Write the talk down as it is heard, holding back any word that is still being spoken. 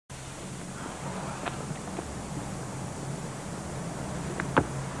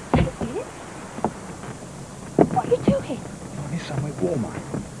somewhere warmer.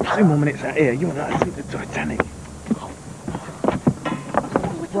 2 more minutes out here, you and I sink the Titanic.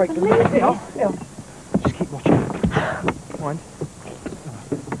 Break the minute. Here. Just keep watching. Mind.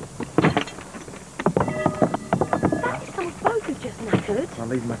 That's some boat who've just knackered. I'll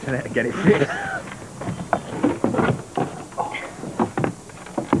leave my tenant to get it fixed.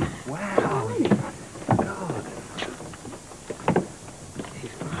 Wow. God.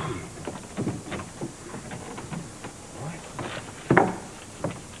 He's brilliant.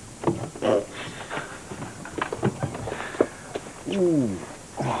 Ooh.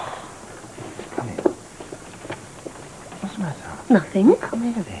 Oh. Come here. What's the matter? Nothing. Come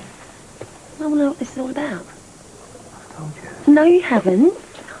here then. I want to know what this is all about. I've told you. No, you haven't.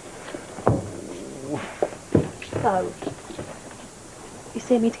 So, you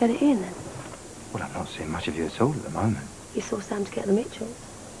see me to get it in then? Well, I'm not seeing much of you at all at the moment. You saw Sam to get the Mitchells.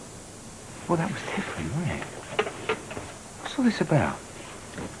 Well, that was different, wasn't it? What's all this about?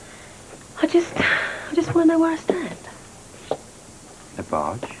 I just want to know where I stand. A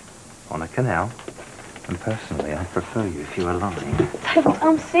barge, on a canal, and personally, I'd prefer you if you were lying. David,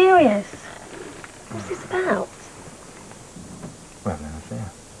 I'm serious. What's this about? We're having an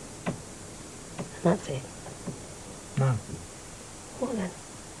affair. And that's it. No. What then?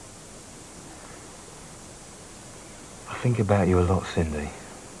 I think about you a lot, Cindy.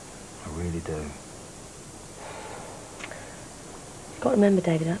 I really do. You've got to remember,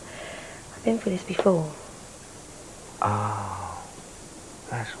 David, I've been through this before. Oh,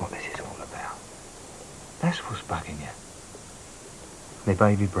 that's what this is all about. That's what's bugging you. My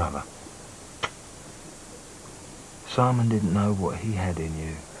baby brother. Simon didn't know what he had in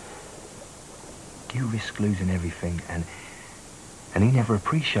you. You risked losing everything, and he never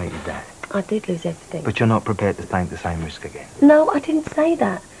appreciated that. I did lose everything. But you're not prepared to take the same risk again. No, I didn't say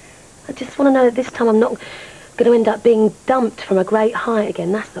that. I just want to know that this time I'm not going to end up being dumped from a great height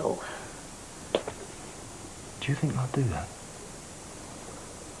again, that's all. Do you think I'll do that?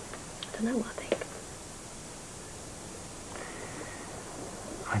 I don't know what I think.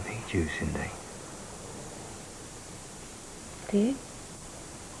 I need you, Cindy. Do you?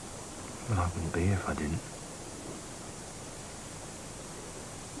 Well, I wouldn't be here if I didn't.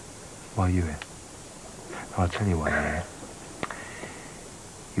 Why are you here? I'll tell you why you're here.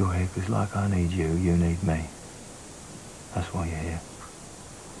 You're here because like I need you, you need me. That's why you're here.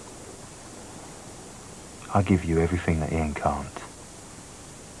 I give you everything that Ian can't.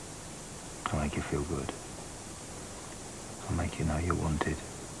 I'll make you feel good. I'll make you know you're wanted.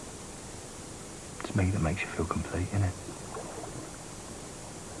 It's me that makes you feel complete, innit?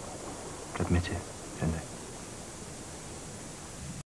 Admit it, Cindy.